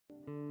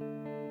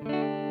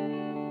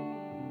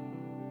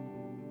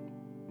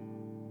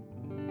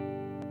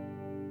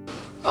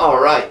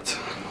Alright,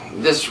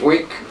 this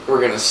week we're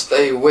going to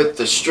stay with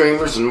the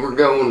streamers and we're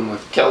going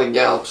with Kelly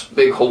Galloup's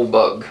Big Hole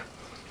Bug.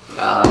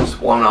 This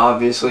one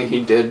obviously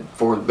he did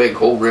for the Big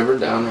Hole River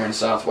down there in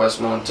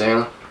southwest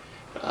Montana.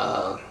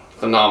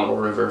 Phenomenal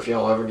river if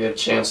y'all ever get a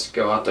chance to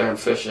go out there and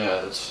fish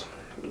at. It's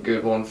a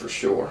good one for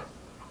sure.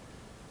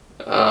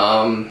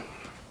 Another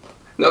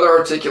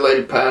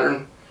articulated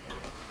pattern.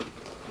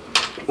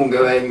 We'll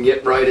go ahead and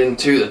get right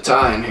into the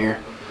tying here.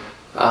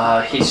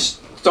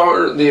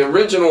 The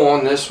original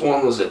on this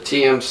one was a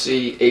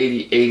TMC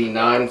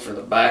 8089 for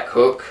the back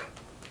hook.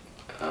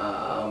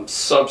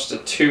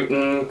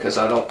 Substituting, because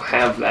I don't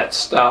have that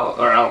style,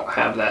 or I don't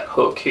have that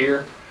hook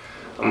here,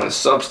 I'm going to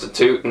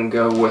substitute and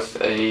go with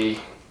a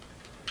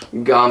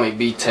Gami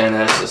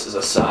B10S. This is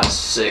a size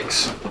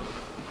 6.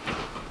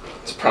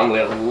 It's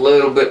probably a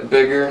little bit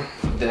bigger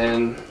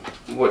than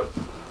what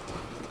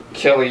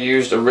Kelly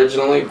used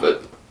originally,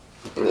 but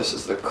this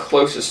is the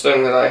closest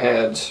thing that I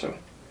had, so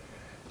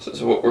this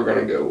is what we're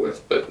going to go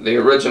with. But the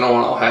original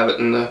one, I'll have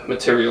it in the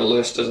material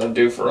list as I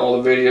do for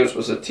all the videos,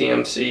 was a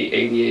TMC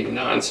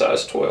 8089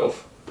 size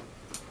 12.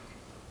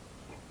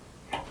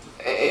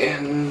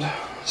 And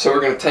so we're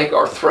going to take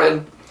our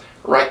thread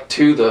right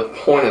to the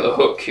point of the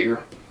hook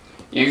here.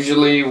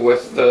 Usually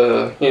with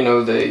the,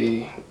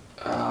 the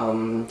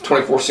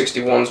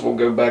 2461s, we'll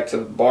go back to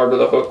the barb of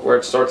the hook where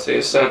it starts the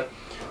ascent.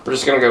 We're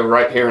just going to go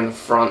right here in the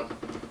front,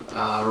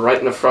 right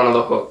in the front of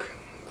the hook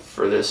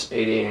for this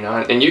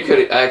 8089. And you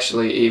could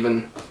actually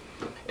even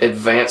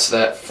advance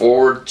that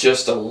forward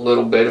just a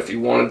little bit if you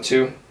wanted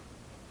to.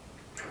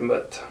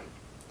 But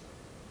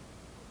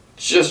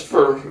just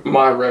for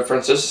my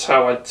reference, this is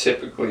how I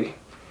typically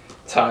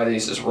tie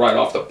these, is right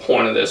off the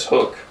point of this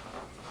hook.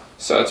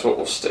 So that's what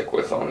we'll stick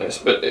with on this.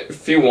 But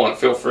if you want,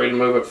 feel free to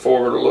move it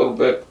forward a little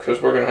bit,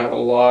 because we're going to have a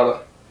lot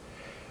of,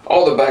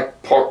 all the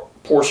back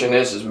portion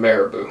is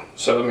Marabou.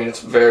 So I mean, it's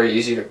very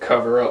easy to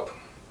cover up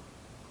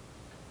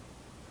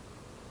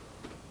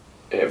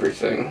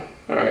everything.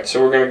 Alright, so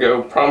we're going to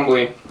go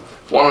probably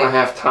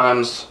 1.5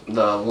 times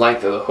the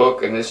length of the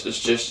hook, and this is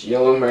just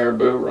yellow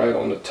Marabou right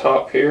on the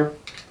top here.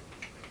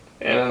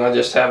 And then I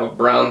just have a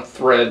brown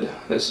thread.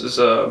 This is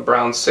a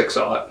brown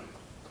 6/0.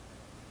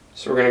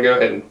 So we're going to go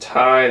ahead and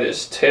tie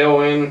this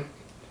tail in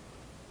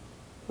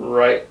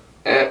right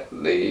at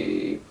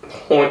the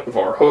point of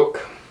our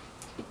hook.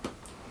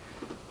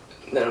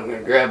 Then I'm going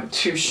to grab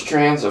 2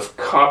 strands of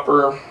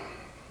copper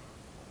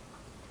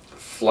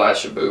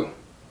Flashabou.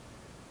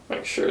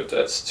 Make sure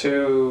that's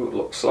 2,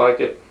 looks like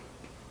it.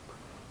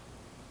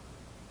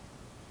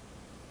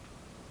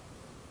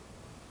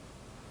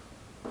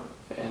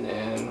 And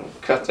then we'll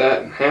cut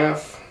that in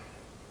half.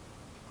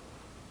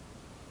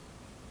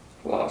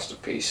 Lost a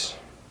piece.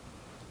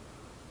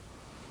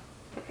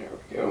 There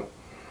we go.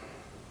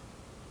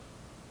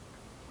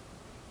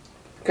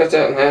 Cut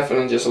that in half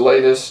and then just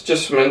lay this,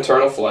 just some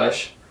internal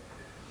flash.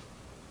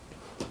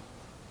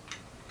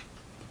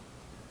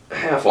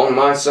 Half on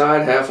my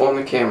side, half on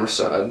the camera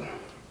side.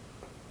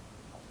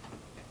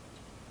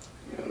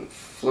 And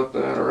flip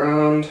that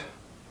around.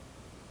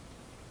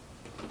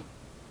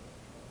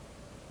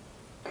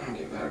 And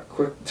give that a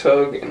quick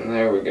tug, and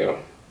there we go.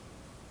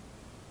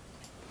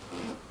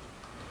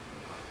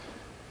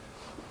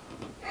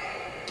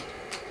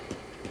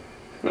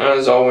 Now,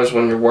 as always,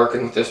 when you're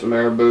working with this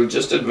Marabou,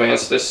 just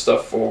advance this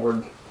stuff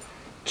forward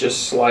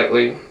just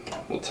slightly.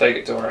 We'll take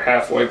it to our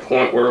halfway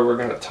point where we're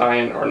going to tie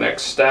in our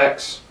next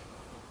stacks.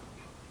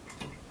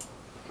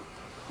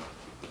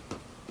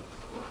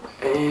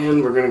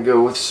 And we're going to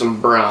go with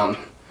some brown.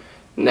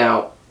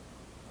 Now,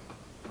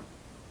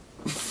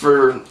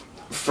 for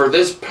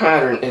this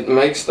pattern, it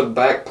makes the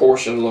back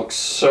portion look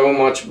so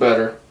much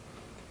better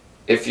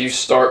if you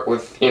start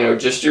with,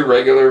 just your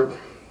regular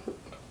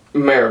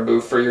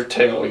Marabou for your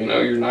tail,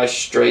 your nice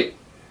straight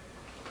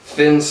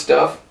thin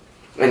stuff,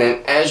 and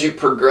then as you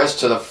progress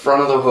to the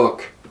front of the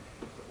hook,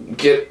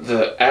 get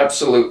the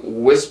absolute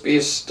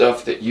wispiest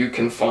stuff that you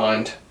can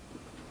find.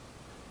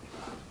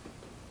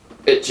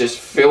 It just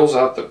fills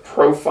out the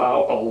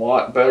profile a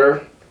lot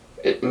better.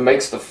 It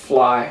makes the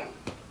fly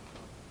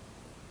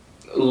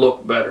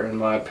look better, in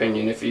my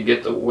opinion, if you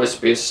get the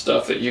wispiest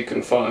stuff that you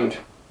can find.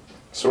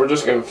 So we're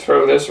just going to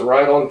throw this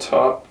right on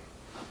top.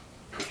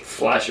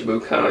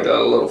 Flashabou kind of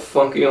got a little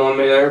funky on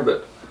me there,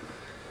 but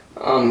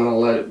I'm going to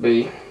let it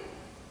be.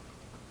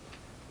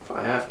 If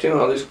I have to,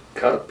 I'll just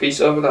cut a piece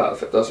of it out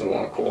if it doesn't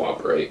want to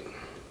cooperate.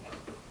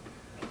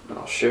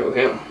 I'll show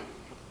him.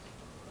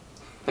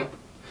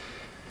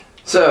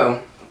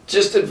 So,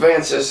 just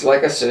advance this,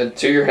 like I said,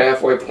 to your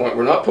halfway point.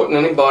 We're not putting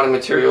any body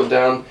material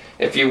down.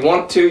 If you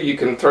want to, you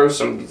can throw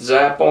some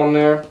zap on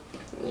there.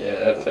 Yeah,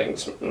 that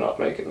thing's not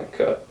making the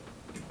cut.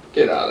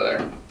 Get out of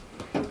there.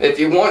 If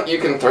you want, you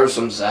can throw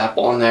some zap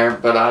on there,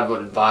 but I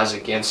would advise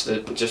against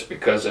it just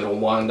because it'll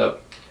wind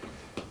up,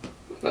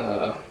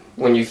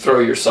 when you throw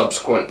your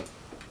subsequent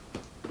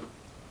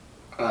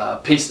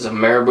pieces of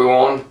Marabou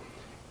on,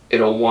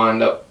 it'll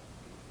wind up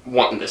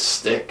wanting to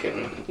stick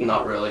and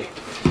not really,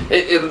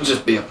 it'll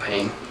just be a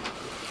pain.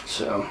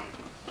 So,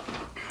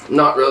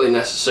 not really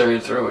necessary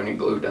to throw any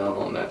glue down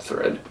on that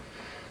thread.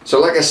 So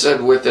like I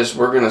said, with this,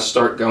 we're going to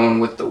start going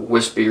with the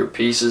wispier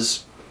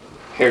pieces.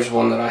 Here's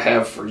one that I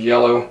have for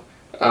yellow.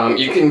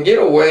 You can get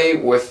away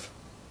with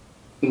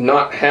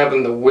not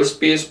having the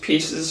wispiest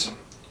pieces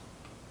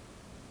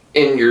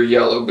in your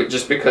yellow, but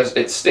just because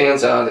it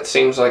stands out, it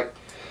seems like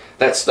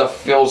that stuff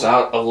fills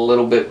out a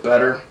little bit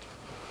better.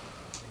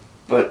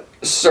 But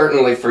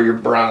certainly for your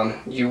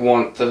brown, you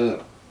want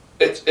the...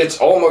 It's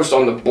almost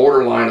on the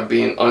borderline of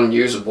being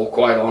unusable,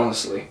 quite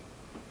honestly.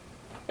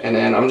 And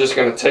then I'm just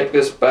going to take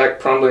this back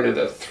probably to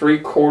the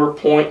 3/4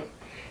 point.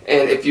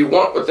 And if you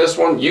want with this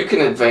one, you can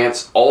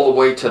advance all the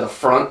way to the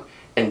front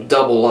and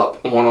double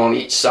up, one on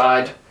each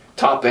side,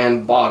 top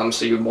and bottom,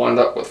 so you wind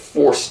up with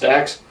 4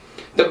 stacks.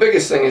 The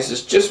biggest thing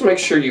is just make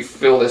sure you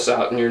fill this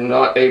out and you're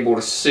not able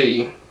to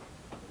see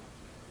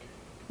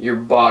your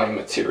body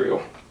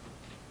material.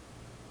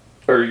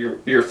 Or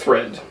your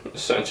thread,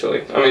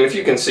 essentially. I mean, if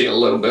you can see a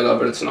little bit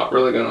of it, it's not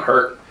really going to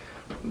hurt.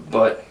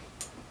 But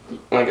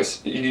like I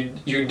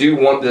said, you do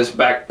want this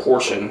back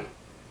portion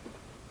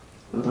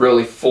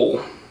really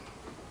full.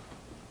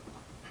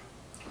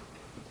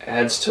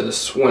 Adds to the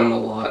swim a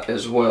lot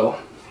as well.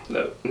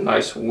 The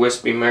nice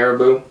wispy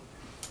Marabou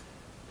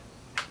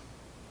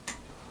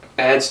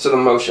adds to the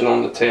motion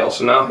on the tail.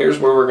 So now here's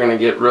where we're going to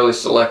get really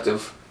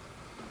selective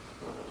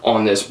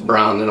on this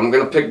brown. And I'm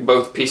going to pick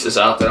both pieces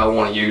out that I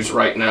want to use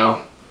right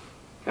now.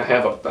 I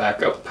have a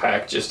backup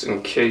pack just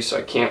in case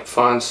I can't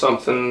find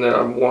something that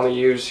I want to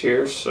use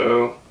here,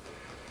 so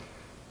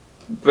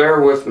bear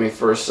with me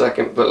for a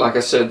second. But like I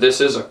said, this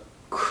is a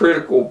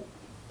critical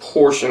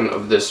portion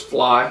of this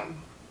fly,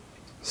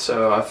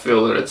 so I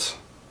feel that it's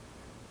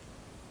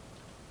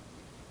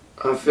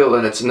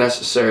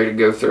necessary to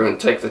go through and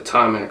take the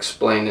time and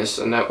explain this,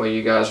 and that way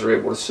you guys are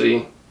able to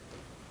see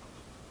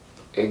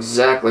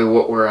exactly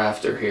what we're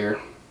after here.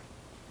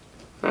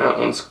 That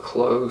one's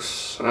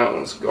close. That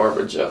one's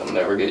garbage. That'll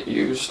never get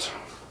used.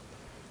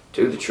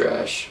 To the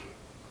trash.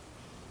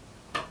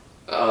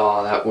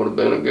 Oh, that would have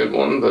been a good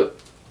one, but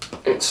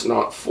it's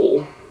not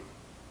full.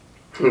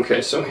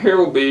 Okay, so here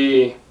will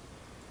be...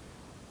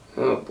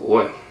 Oh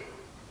boy.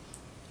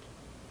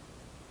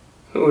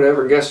 Who would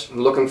ever guess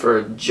looking for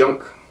a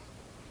junk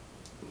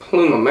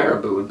plume of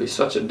Marabou would be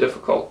such a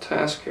difficult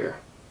task here.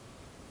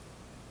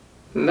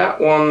 That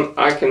one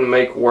I can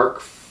make work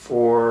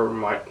for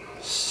my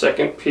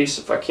second piece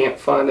if I can't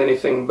find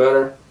anything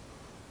better.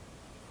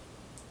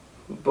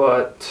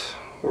 But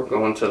we're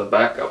going to the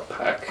backup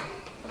pack.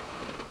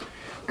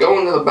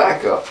 Going to the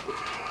backup.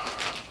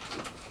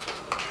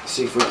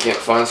 See if we can't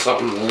find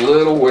something a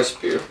little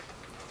wispier.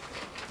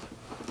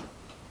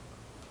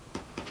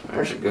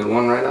 There's a good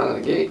one right out of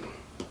the gate.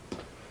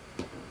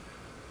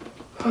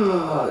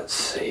 Oh, let's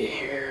see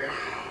here.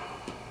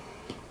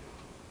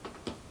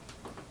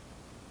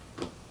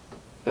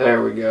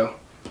 There we go.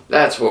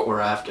 That's what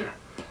we're after.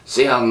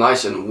 See how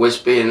nice and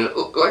wispy, and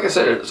like I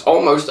said, it's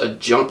almost a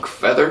junk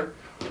feather,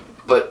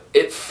 but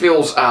it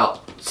fills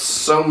out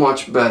so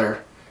much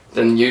better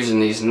than using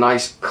these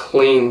nice,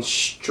 clean,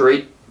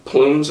 straight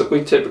plumes that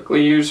we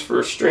typically use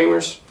for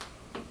streamers.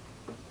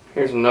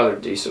 Here's another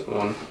decent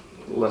one.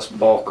 Less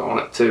bulk on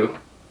it too.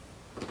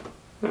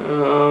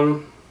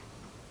 Let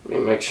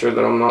me make sure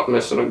that I'm not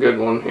missing a good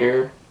one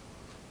here.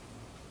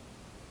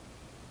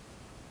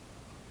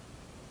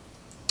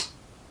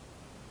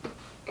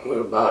 What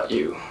about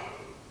you?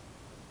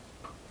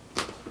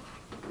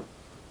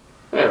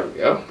 There we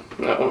go.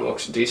 That one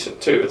looks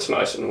decent too. It's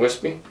nice and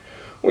wispy.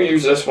 We'll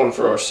use this one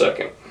for our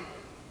second.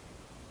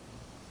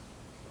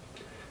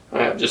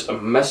 I have just a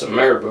mess of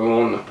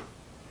Marabou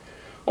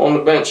on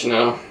the bench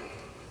now.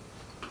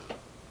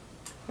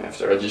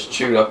 After I just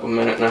chewed up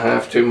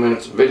 1.5, 2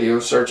 minutes of video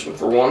searching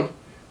for one.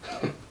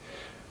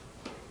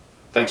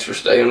 Thanks for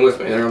staying with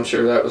me there. I'm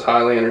sure that was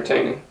highly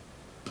entertaining.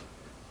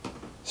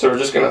 So we're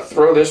just going to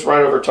throw this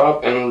right over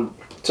top and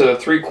to the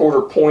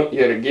 3/4 point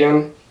yet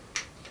again.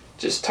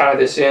 Just tie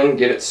this in,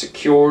 get it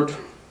secured.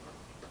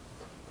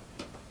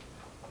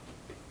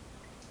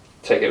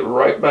 Take it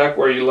right back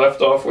where you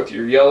left off with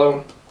your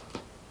yellow.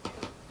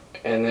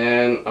 And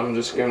then I'm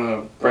just going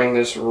to bring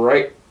this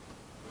right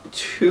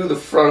to the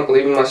front,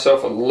 leaving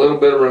myself a little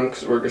bit of room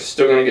because we're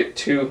still going to get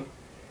 2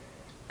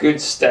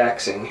 good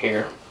stacks in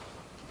here.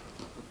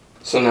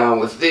 So now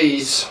with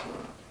these,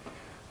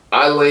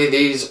 I lay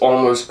these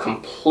almost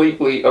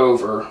completely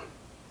over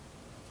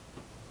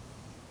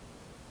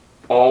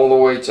all the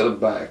way to the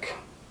back.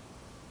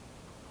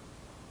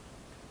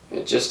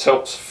 It just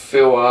helps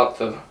fill out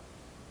the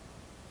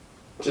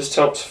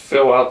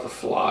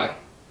fly.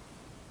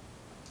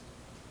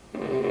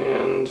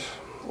 And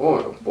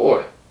boy, oh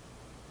boy,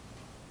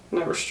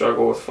 never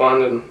struggle with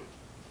finding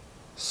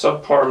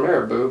subpar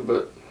Marabou,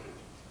 but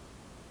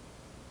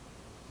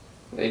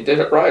they did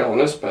it right on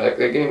this pack.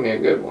 They gave me a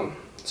good one.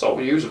 It's all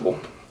usable.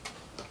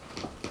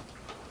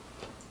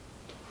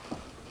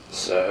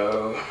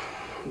 So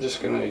I'm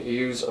just going to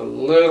use a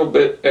little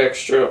bit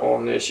extra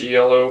on this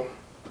yellow.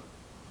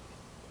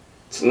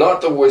 It's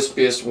not the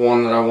wispiest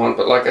one that I want,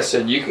 but like I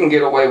said, you can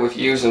get away with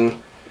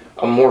using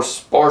a more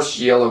sparse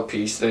yellow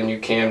piece than you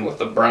can with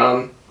the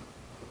brown.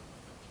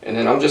 And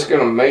then I'm just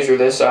going to measure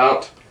this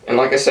out. And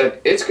like I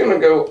said, it's going to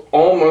go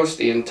almost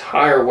the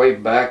entire way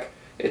back.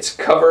 It's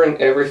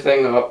covering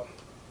everything up.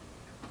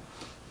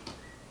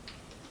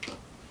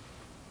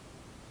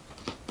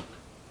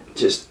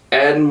 Just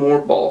adding more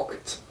bulk.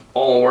 It's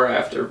all we're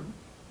after.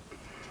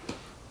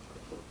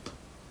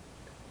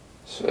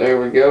 So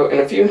there we go. And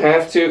if you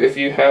have to, if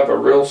you have a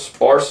real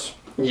sparse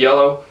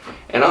yellow,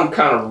 and I'm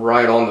kind of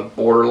right on the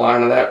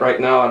borderline of that right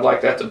now, I'd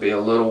like that to be a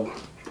little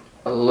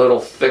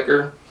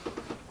thicker,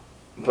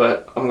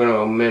 but I'm going to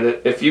omit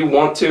it. If you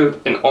want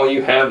to, and all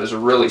you have is a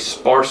really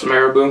sparse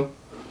Marabou,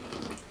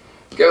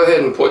 go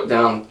ahead and put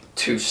down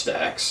 2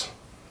 stacks.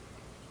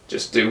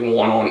 Just do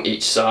 1 on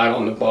each side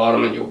on the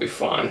bottom and you'll be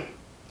fine.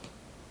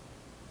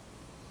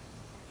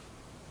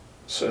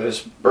 So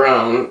this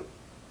brown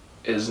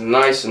is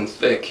nice and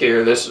thick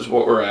here. This is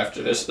what we're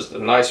after. This is the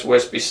nice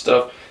wispy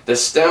stuff. The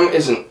stem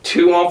isn't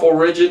too awful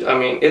rigid. I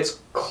mean, it's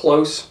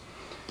close.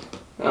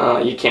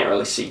 You can't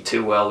really see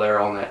too well there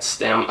on that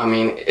stem. I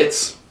mean,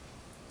 it's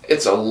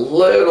a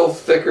little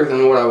thicker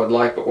than what I would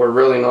like, but we're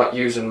really not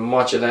using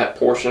much of that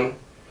portion.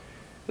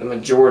 The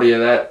majority of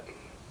that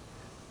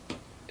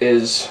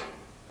is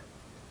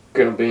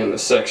going to be in the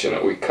section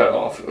that we cut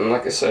off. And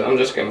like I said, I'm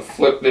just going to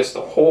flip this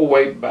the whole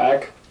way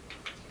back.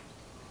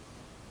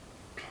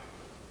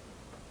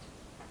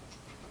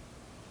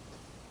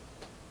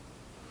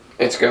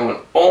 It's going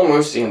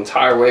almost the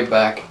entire way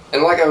back.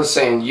 And like I was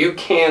saying, you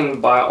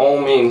can by all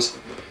means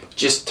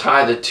just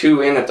tie the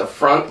 2 in at the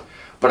front,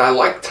 but I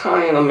like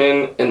tying them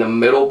in the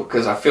middle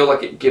because I feel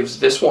like it gives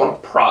this one a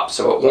prop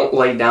so it won't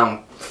lay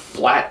down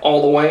flat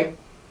all the way.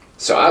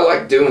 So I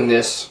like doing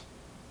this.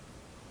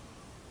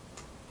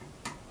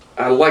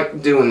 I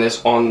like doing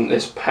this on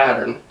this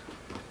pattern.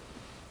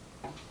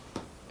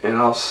 And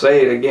I'll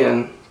say it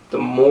again, the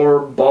more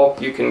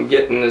bulk you can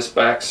get in this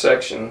back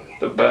section,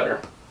 the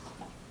better.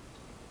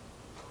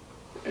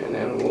 And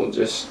then we'll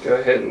just go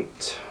ahead and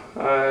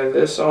tie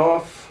this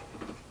off.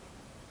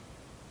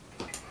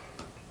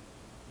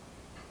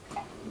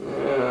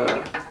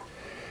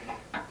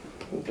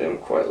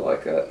 Didn't quite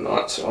like that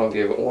knot, so I'll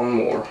give it 1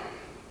 more.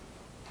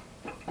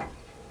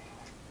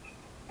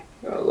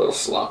 Got a little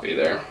sloppy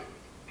there.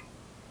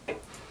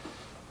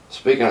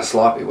 Speaking of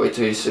sloppy, wait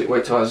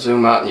till I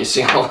zoom out and you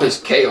see all this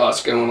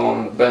chaos going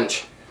on the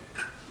bench.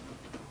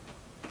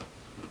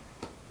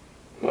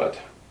 But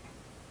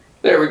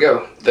there we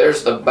go.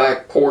 There's the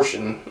back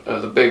portion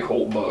of the big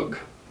hole bug.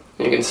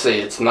 You can see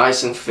it's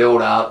nice and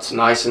filled out. It's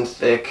nice and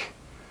thick.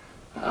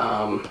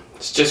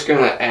 It's just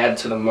going to add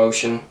to the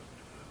motion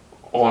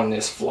on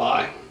this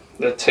fly.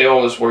 The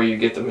tail is where you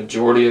get the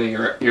majority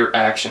of your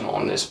action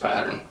on this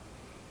pattern.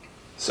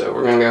 So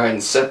we're going to go ahead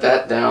and set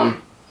that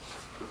down.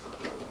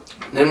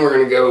 Then we're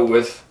going to go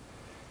with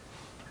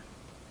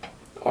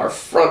our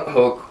front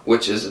hook,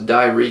 which is a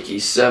Daiichi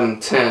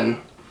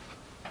 710.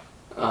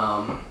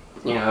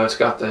 You know, it's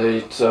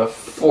a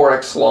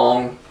 4x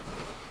long,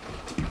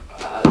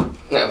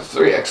 no,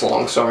 3x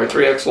long, sorry,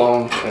 3x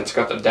long, and it's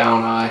got the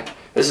down eye.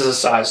 This is a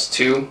size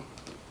 2.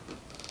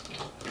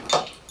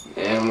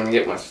 And I'm going to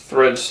get my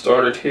thread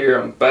started here.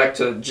 I'm back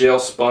to the gel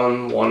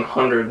spun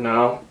 100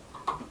 now.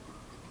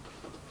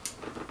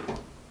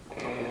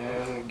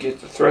 And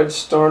get the thread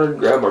started,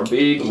 grab our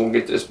bead, and we'll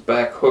get this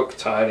back hook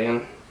tied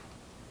in.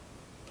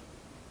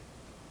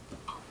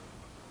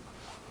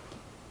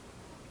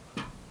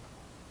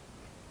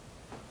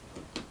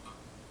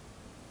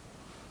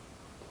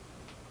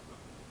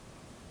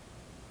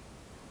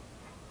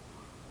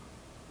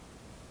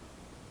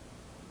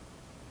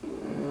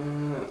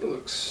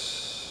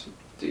 Looks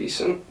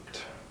decent.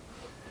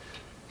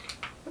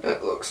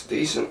 That looks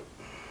decent.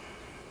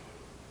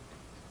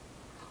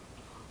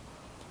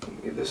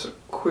 Give this a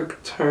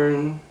quick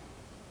turn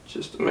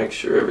just to make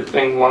sure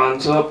everything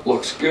lines up,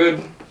 looks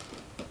good.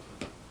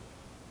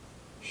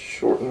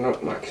 Shorten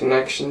up my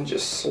connection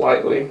just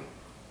slightly.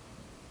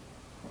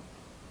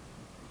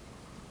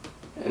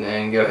 And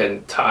then go ahead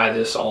and tie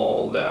this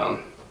all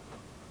down.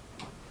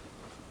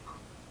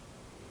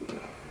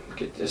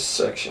 Get this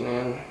section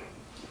in.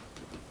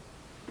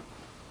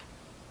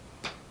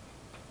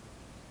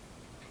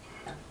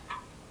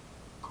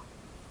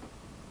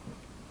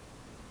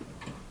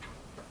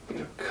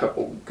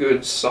 Couple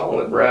good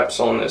solid wraps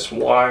on this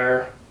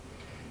wire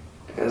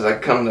as I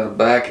come to the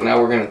back.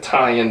 Now we're going to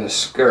tie in the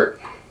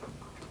skirt.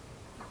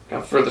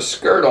 Now for the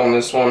skirt on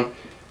this one,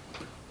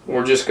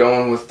 we're just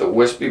going with the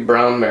wispy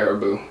brown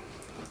Marabou.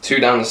 2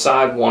 down the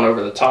side, 1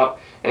 over the top,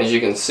 and as you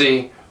can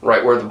see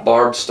right where the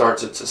barb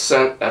starts its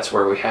ascent, that's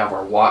where we have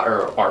our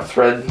wire, our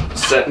thread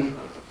setting.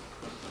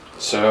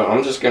 So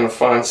I'm just going to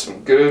find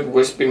some good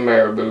wispy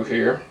Marabou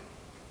here,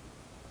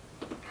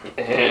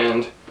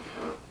 and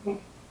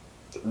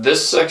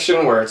this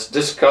section where it's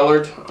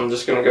discolored, I'm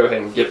just going to go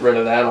ahead and get rid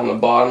of that on the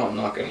bottom. I'm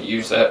not going to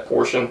use that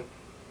portion.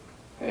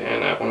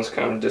 And that one's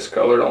kind of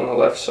discolored on the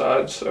left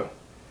side, so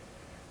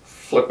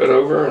flip it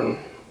over and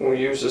we'll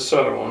use this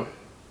other one.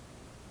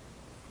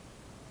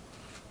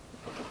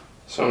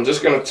 So I'm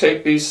just going to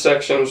take these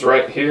sections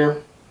right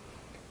here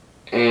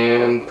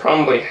and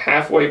probably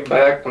halfway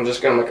back, I'm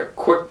just going to make a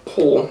quick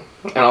pull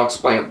And I'll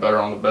explain it better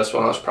on the best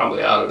one. I was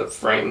probably out of the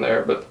frame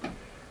there, but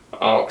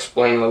I'll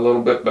explain it a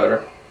little bit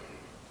better.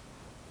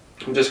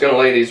 I'm just going to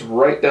lay these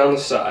right down the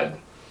side.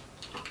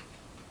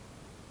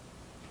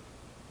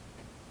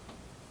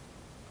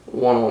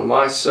 One on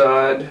my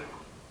side.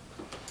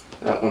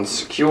 That one's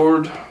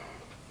secured.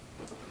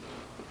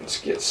 Let's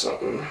get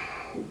something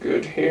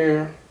good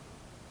here.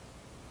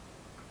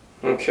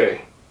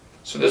 Okay,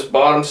 so this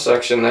bottom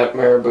section, that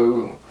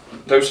Marabou,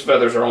 those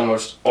feathers are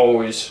almost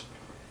always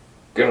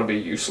going to be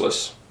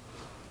useless.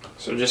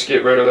 So just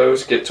get rid of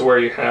those, get to where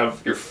you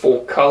have your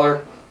full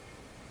color.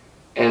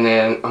 And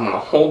then I'm going to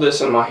hold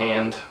this in my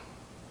hand.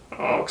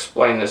 I'll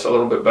explain this a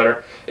little bit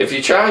better. If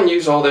you try and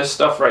use all this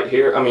stuff right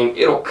here, I mean,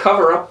 it'll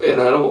cover up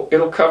and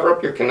it'll cover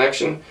up your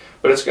connection,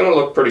 but it's going to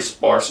look pretty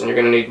sparse and you're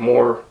going to need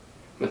more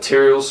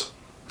materials.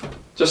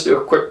 Just do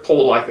a quick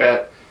pull like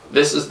that.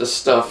 This is the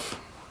stuff.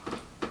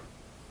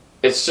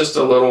 It's just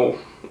a little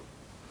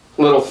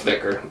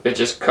thicker. It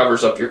just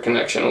covers up your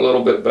connection a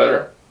little bit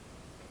better.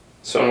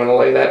 So I'm going to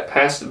lay that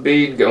past the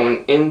bead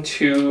going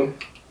into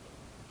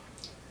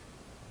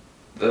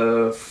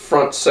the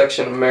front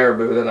section of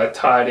Marabou that I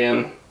tied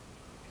in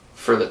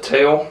for the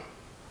tail.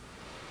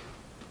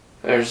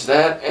 There's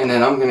that, and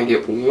then I'm going to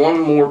get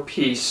one more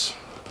piece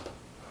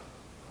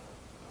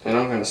and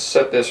I'm going to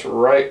set this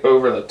right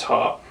over the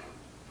top.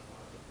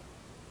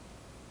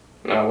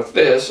 Now with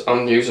this,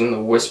 I'm using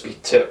the wispy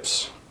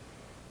tips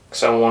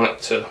because I want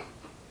it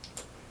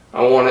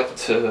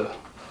to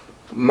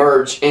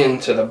merge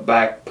into the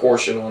back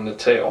portion on the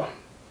tail.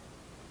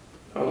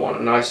 I want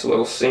a nice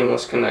little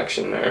seamless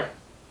connection there.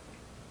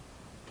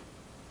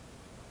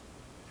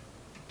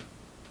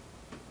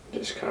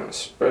 Just kind of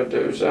spread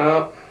those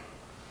out.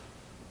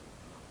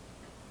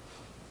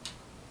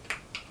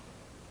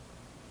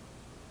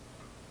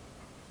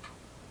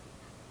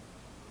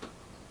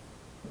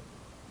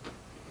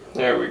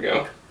 There we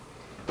go.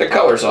 The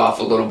color's off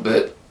a little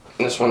bit.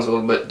 This one's a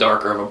little bit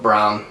darker of a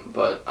brown,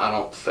 but I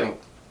don't think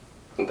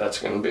that's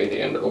going to be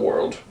the end of the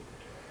world.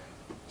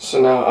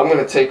 So now I'm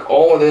going to take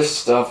all of this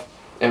stuff,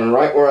 and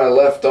right where I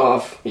left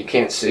off, you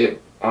can't see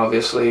it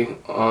obviously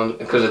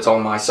because it's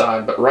on my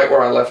side, but right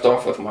where I left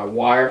off with my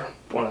wire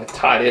when I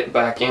tied it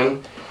back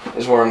in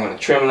is where I'm going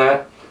to trim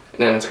that, and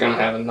then it's going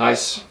to have a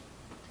nice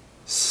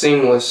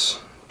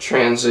seamless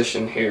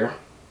transition here.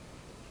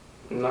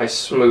 Nice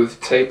smooth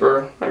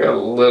taper. I got a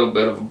little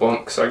bit of a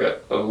bump because I got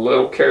a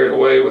little carried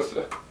away with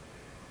the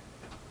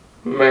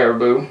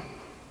Marabou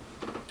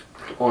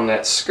on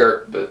that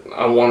skirt, but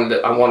I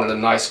wanted a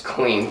nice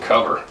clean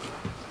cover.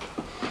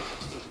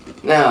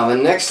 Now the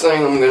next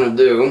thing I'm going to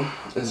do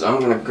is I'm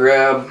going to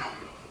grab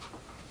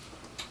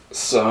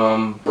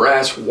some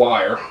brass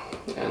wire,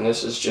 and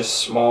this is just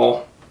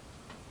small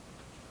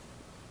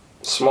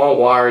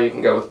wire. You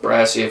can go with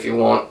brassy if you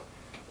want.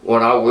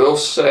 What I will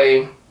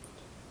say,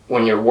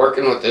 when you're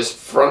working with this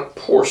front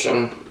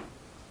portion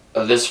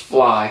of this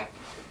fly,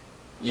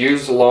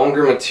 use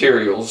longer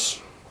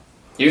materials.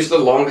 Use the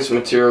longest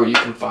material you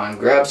can find.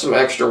 Grab some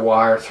extra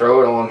wire,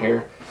 throw it on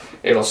here.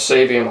 It'll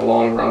save you in the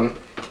long run,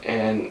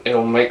 and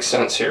it'll make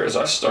sense here as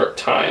I start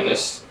tying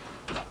this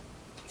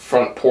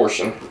front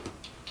portion.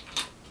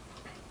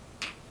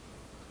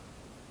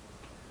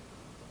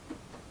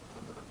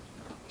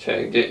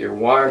 Okay, get your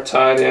wire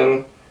tied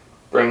in,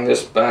 bring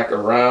this back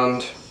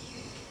around,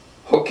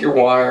 hook your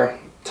wire,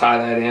 tie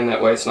that in,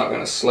 that way it's not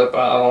going to slip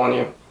out on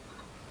you,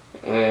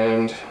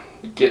 and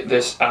get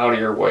this out of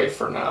your way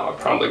for now. I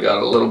probably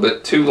got a little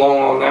bit too long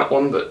on that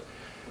one, but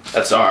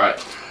that's alright.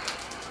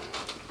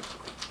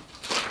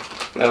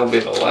 That'll be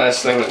the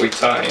last thing that we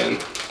tie in.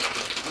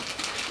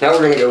 Now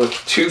we're going to go with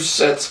two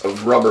sets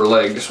of rubber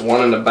legs,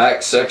 one in the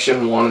back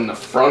section, one in the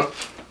front,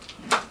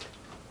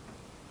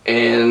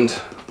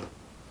 and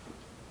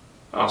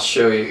I'll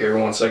show you here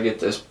once I get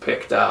this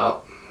picked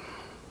out.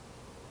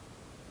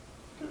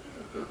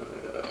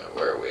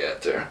 Where are we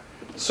at there?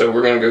 So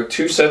we're going to go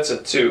two sets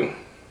of two.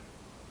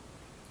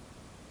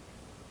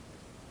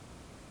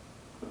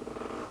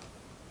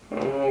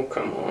 Oh,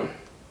 come on.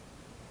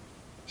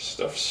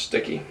 Stuff's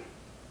sticky.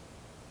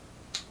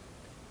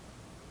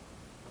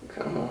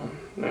 Come on.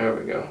 There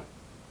we go.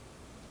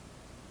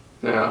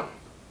 Now,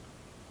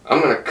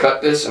 I'm going to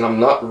cut this, and I'm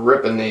not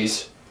ripping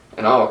these,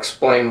 and I'll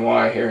explain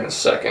why here in a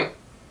second.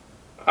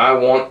 I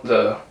want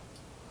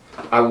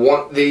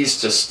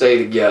these to stay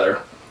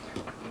together.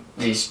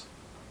 These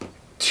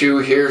two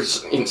here,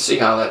 you can see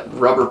how that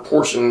rubber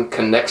portion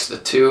connects the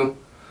two.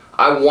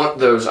 I want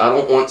those. I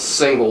don't want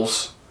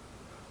singles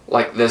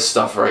like this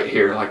stuff right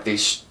here, like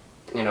these,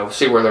 you know,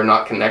 see where they're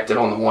not connected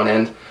on the one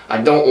end. I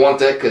don't want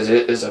that because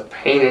it is a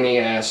pain in the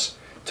ass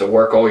to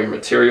work all your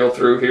material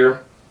through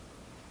here.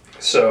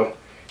 So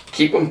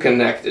keep them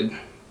connected.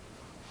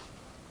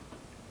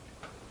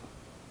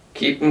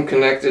 Keep them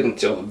connected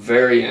until the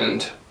very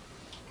end.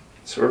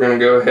 So we're going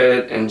to go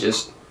ahead and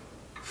just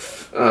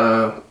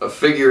a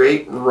figure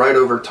 8 right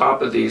over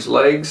top of these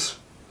legs.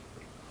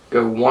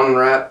 Go one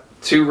wrap,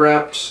 two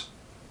wraps,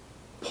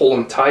 pull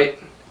them tight.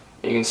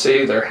 You can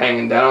see they're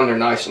hanging down, they're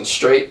nice and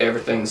straight,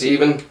 everything's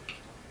even.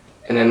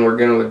 And then we're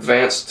going to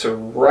advance to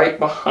right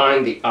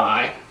behind the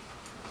eye.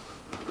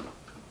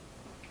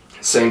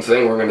 Same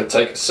thing, we're going to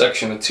take a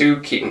section of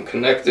 2, keep them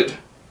connected.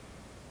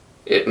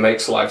 It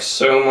makes life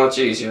so much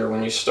easier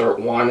when you start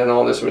winding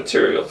all this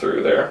material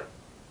through there.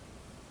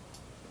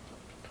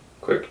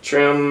 Quick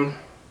trim.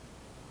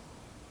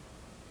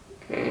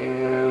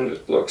 And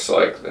it looks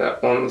like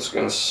that one's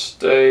going to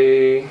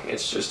stay.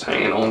 It's just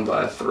hanging on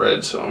by a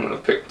thread, so I'm going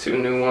to pick 2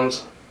 new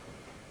ones.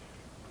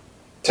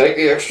 Take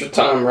the extra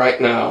time right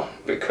now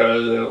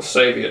because it'll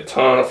save you a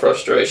ton of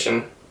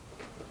frustration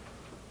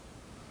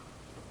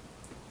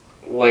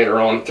later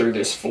on through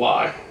this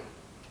fly.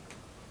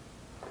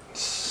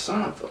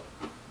 Son of a...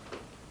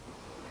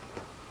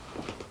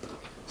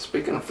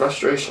 Speaking of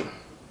frustration.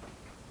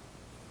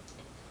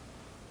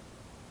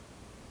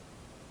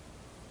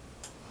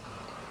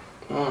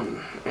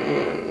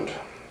 And as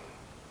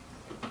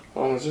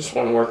long as this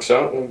one works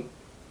out, we'll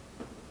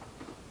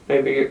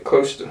maybe get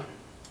close to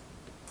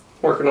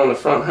working on the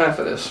front half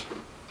of this.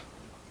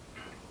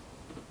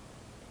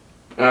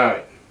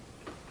 Alright.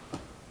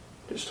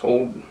 Just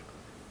hold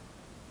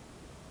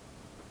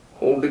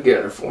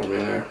together for me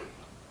there.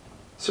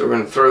 So we're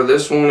going to throw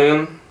this one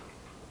in.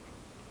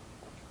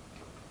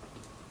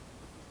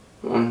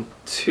 1,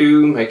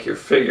 2, make your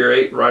figure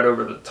 8 right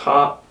over the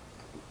top.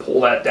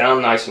 Pull that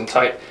down nice and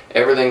tight.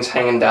 Everything's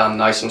hanging down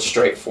nice and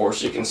straight for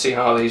us. You can see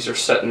how these are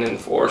setting in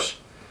for us.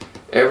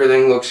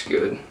 Everything looks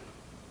good.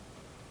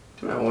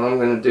 Now what I'm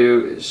going to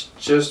do is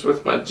just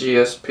with my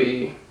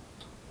GSP,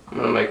 I'm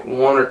going to make 1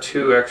 or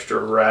 2 extra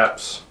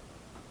wraps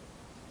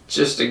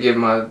just to give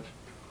my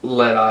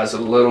lead eyes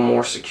a little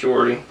more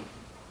security.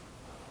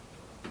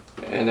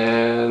 And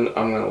then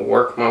I'm going to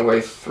work my way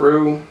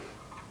through,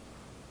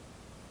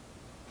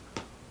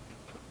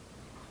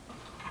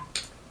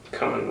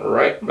 coming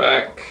right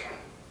back.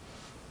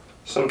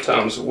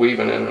 Sometimes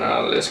weaving in and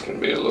out of this can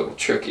be a little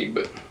tricky,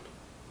 but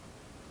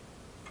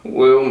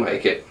we'll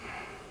make it.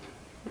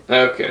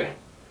 Okay.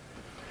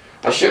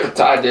 I should have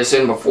tied this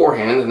in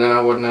beforehand, and then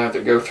I wouldn't have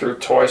to go through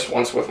twice,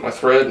 once with my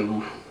thread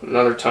and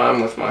another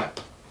time with my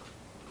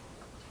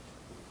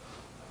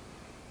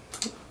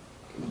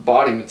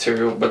body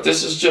material. But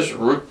this is just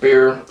root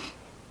beer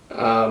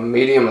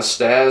medium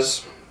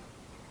Estaz.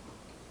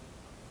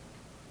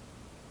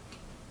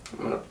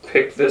 I'm going to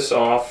pick this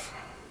off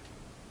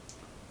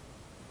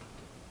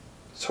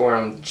to where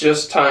I'm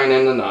just tying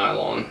in the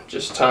nylon,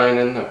 just tying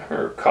in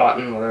or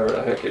cotton, whatever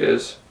the heck it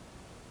is.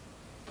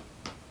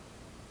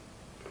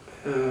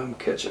 I'm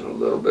catching a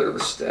little bit of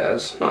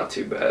Estaz, not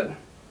too bad.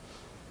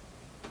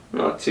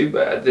 Not too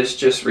bad. This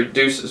just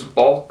reduces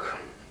bulk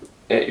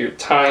at your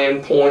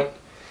tie-in point.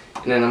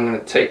 And then I'm going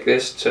to take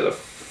this to the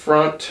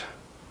front.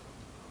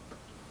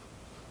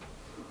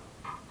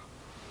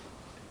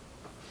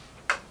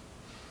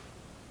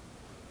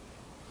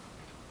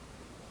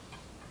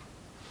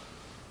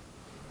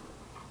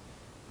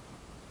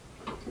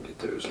 Get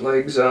those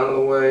legs out of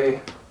the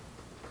way.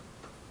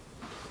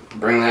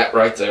 Bring that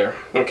right there.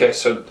 Okay,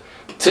 so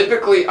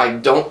typically I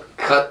don't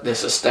cut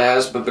this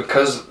Estaz, but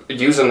because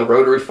using the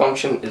rotary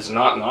function is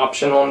not an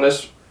option on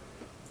this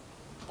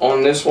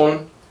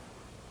one,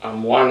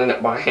 I'm winding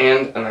it by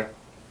hand, and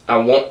I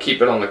won't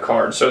keep it on the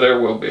card, so there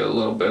will be a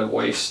little bit of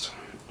waste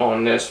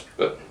on this,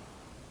 but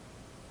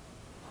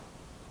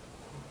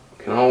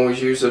you can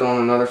always use it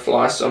on another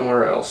fly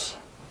somewhere else.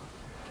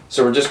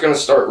 So we're just going to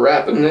start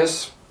wrapping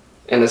this,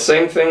 and the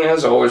same thing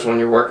as always when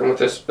you're working with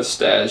this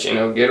Estaz, you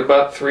know, get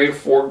about 3 to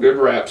 4 good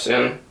wraps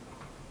in,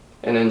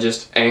 and then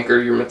just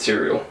anchor your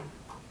material.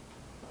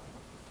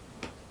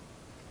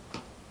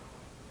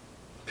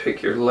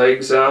 Pick your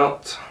legs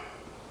out,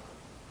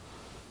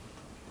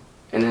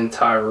 and then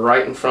tie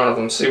right in front of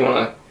them. See, when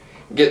I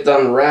get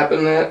done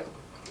wrapping that,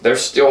 they're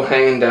still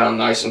hanging down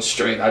nice and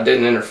straight. I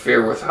didn't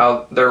interfere with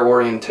how their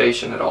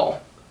orientation at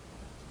all.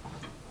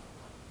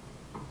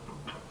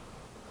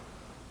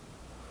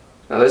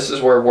 Now this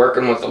is where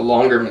working with the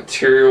longer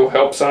material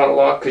helps out a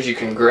lot, because you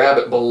can grab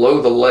it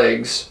below the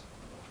legs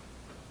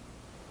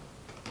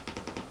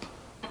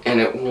and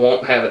it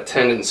won't have a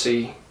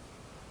tendency,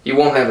 you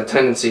won't have a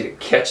tendency to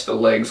catch the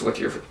legs with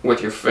your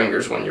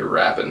fingers when you're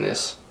wrapping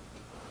this.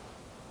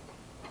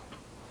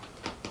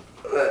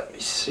 Let me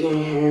see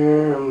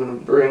here, I'm going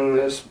to bring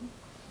this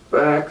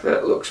back.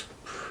 That looks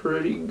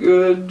pretty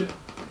good.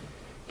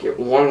 Get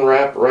 1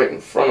 wrap right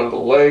in front of the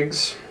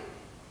legs.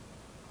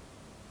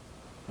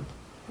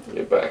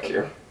 Get back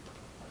here.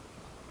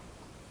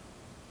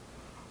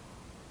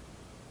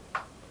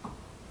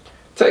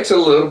 Takes a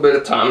little bit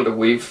of time to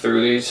weave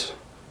through these.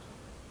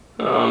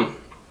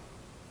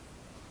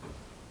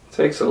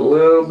 Takes a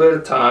little bit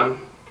of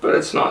time, but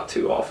it's not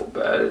too awful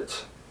bad.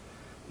 It's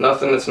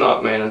nothing that's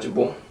not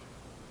manageable.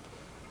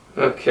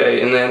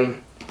 Okay, and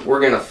then we're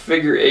going to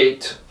figure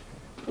 8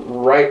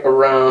 right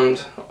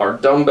around our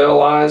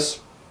dumbbell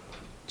eyes,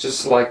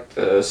 just like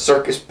the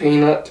circus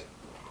peanut.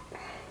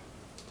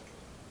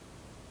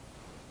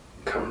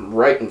 Come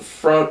right in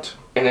front,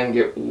 and then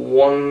get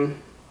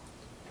 1.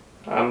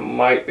 I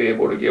might be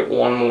able to get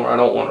 1 more. I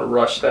don't want to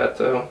rush that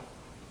though.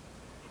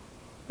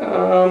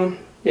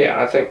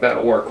 Yeah, I think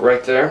that'll work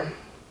right there.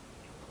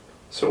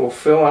 So we'll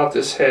fill out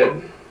this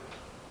head.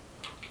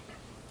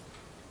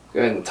 Go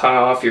ahead and tie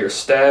off your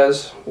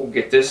Estaz. We'll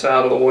get this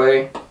out of the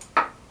way.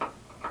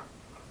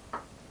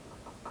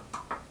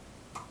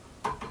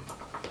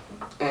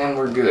 And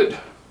we're good.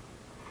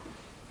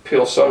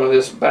 Peel some of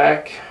this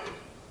back.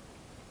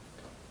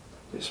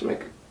 Just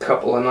make a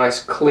couple of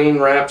nice clean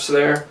wraps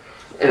there.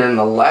 And then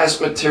the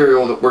last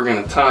material that we're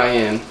going to tie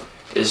in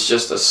is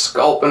just a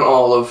Sculpin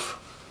olive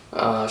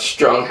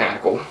strung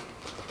hackle.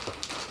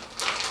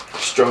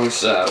 Strung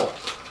saddle.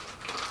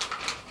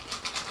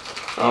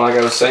 Like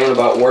I was saying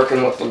about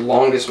working with the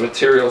longest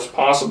materials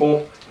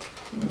possible,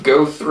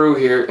 go through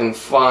here and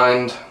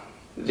find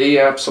the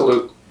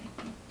absolute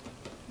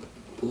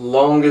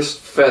longest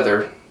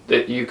feather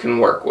that you can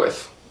work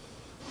with.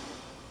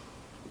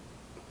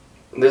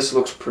 This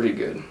looks pretty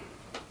good.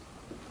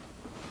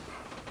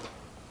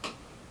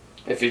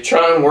 If you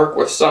try and work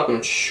with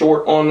something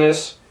short on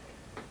this,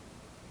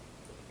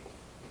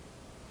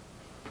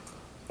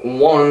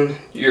 one,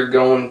 you're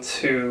going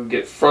to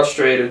get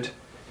frustrated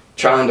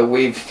trying to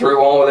weave through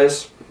all of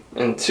this,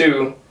 and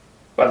two,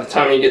 by the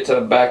time you get to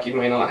the back you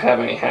may not have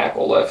any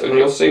hackle left. And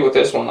you'll see with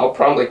this one, I'll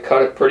probably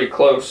cut it pretty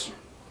close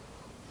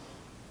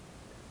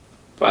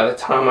by the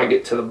time I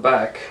get to the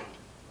back.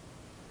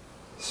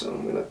 So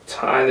I'm going to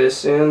tie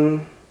this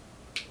in,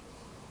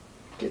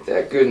 get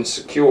that good and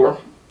secure.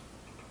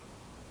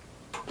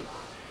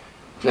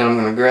 Then I'm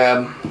going to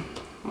grab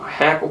my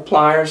hackle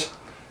pliers,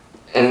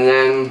 and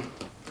then,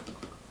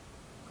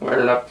 where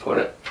did I put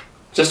it?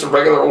 Just a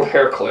regular old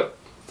hair clip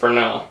for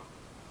now.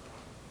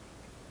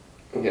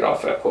 And get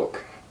off that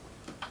hook.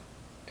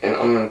 And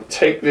I'm going to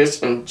take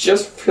this and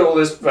just peel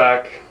this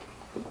back.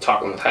 I'm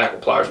talking with hackle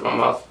pliers in my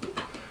mouth.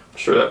 I'm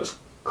sure that was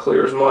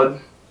clear as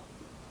mud.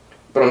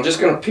 But I'm just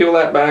going to peel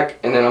that back,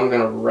 and then I'm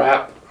going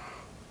to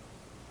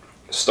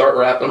start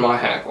wrapping my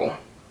hackle.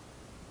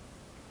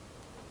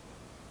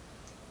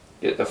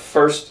 Get the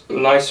first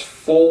nice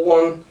full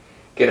one,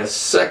 get a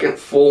second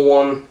full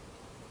one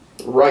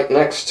right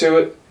next to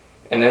it,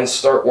 and then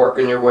start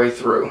working your way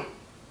through.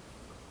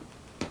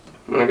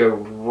 I'm going to go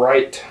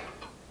right,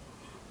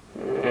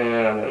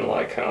 and I didn't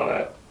like how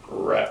that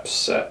wrap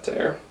sat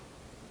there.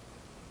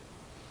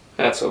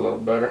 That's a little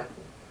better.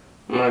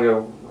 I'm going to go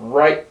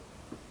right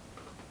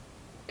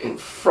in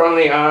front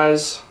of the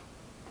eyes,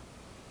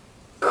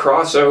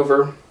 cross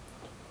over,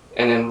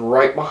 and then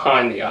right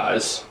behind the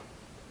eyes.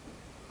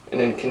 And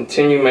then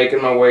continue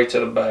making my way to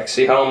the back.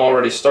 See how I'm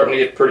already starting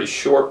to get pretty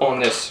short on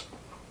this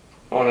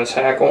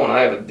hackle, and I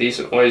have a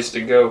decent ways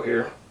to go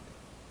here.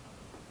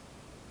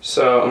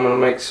 So I'm going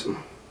to make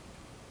some,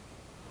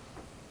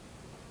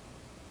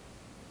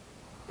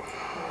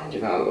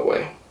 get out of the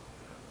way.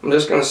 I'm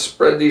just going to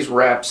spread these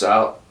wraps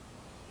out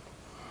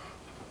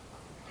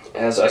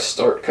as I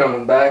start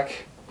coming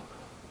back.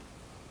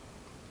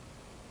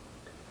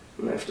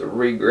 I'm going to have to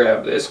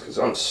re-grab this because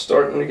I'm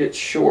starting to get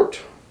short.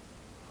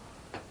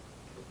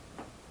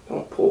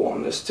 Don't pull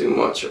on this too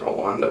much or I'll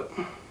wind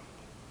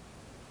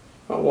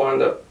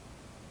up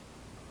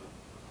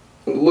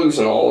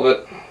losing all of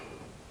it.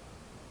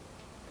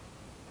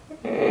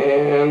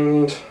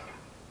 And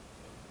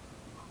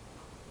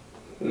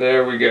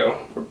there we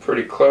go. We're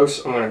pretty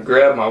close. I'm going to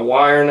grab my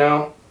wire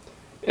now,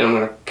 and I'm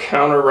going to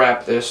counter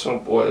wrap this. Oh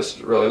boy, this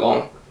is really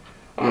long.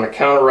 I'm going to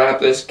counter wrap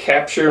this,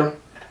 capture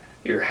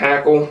your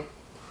hackle,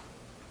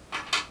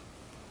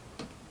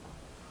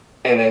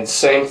 and then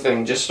same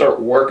thing, just start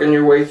working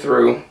your way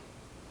through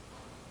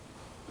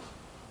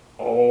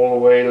all the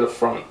way to the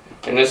front.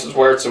 And this is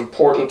where it's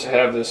important to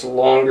have this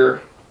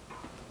longer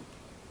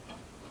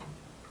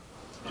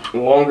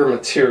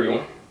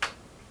material.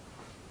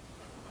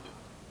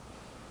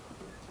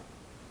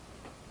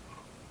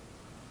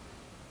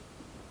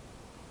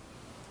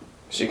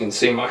 As you can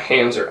see, my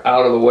hands are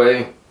out of the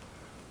way.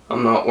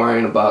 I'm not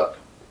worrying about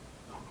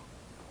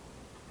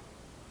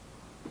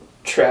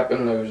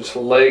trapping those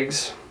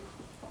legs.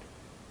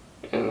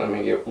 And let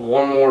me get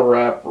one more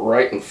wrap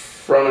right in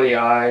front of the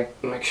eye.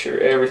 Make sure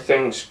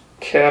everything's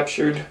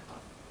captured.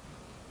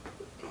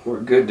 We're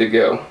good to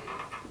go.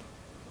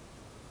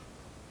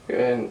 Go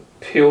ahead and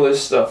peel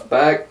this stuff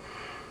back.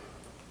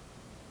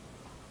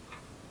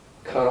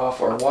 Cut off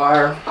our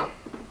wire.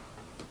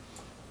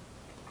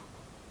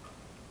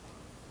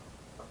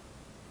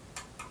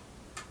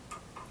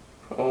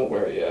 Oh,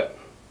 where are you at?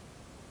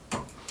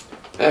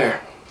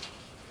 There.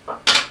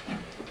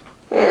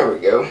 There we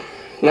go.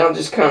 Now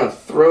just kind of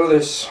throw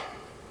this,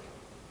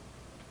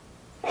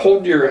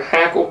 hold your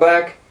hackle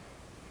back,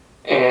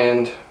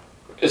 and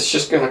it's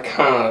just going to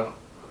kind of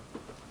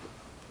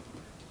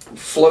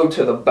flow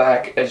to the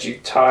back as you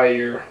tie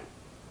your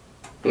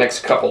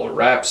next couple of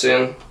wraps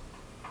in.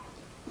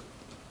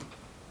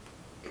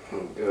 Go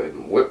ahead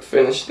and whip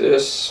finish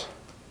this.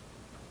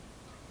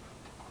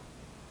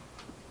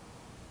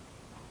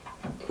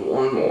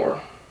 One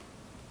more.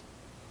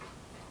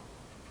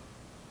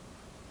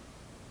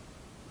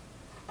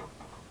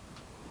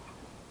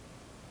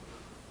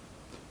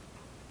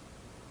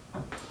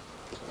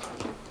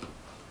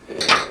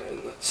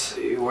 And let's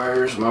see,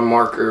 where's my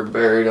marker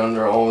buried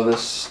under all of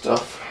this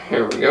stuff.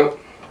 Here we go.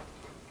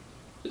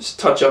 Just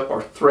touch up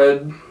our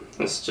thread.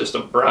 It's just a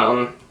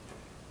brown.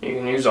 You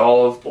can use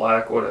olive,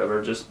 black,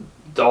 whatever. Just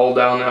dull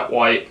down that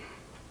white.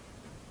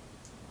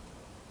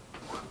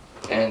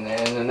 And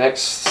then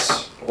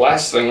the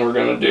last thing we're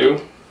going to do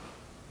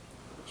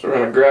is we're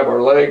going to grab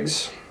our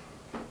legs.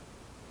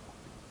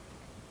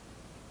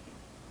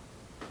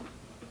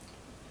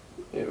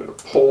 Give it a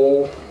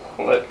pull,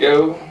 let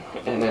go,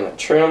 and then a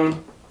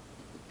trim.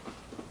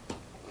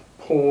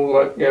 Pull,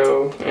 let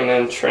go, and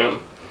then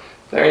trim.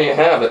 There you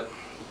have it.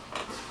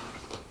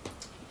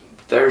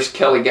 There's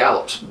Kelly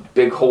Gallup's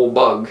big hole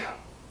bug.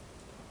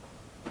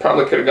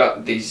 Probably could have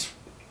got these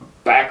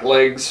back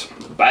legs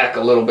back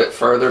a little bit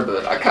further,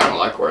 but I kind of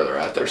like where they're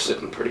at. They're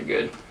sitting pretty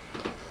good.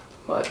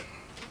 But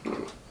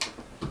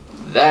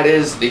that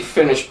is the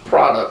finished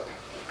product.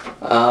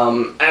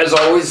 As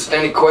always,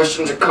 any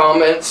questions or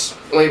comments,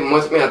 leave them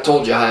with me. I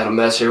told you I had a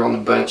mess here on the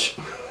bench.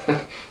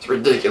 It's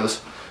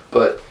ridiculous.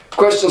 But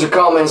questions or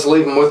comments,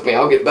 leave them with me.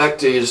 I'll get back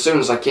to you as soon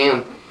as I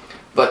can.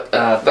 But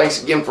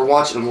thanks again for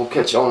watching. We'll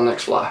catch you on the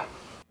next fly.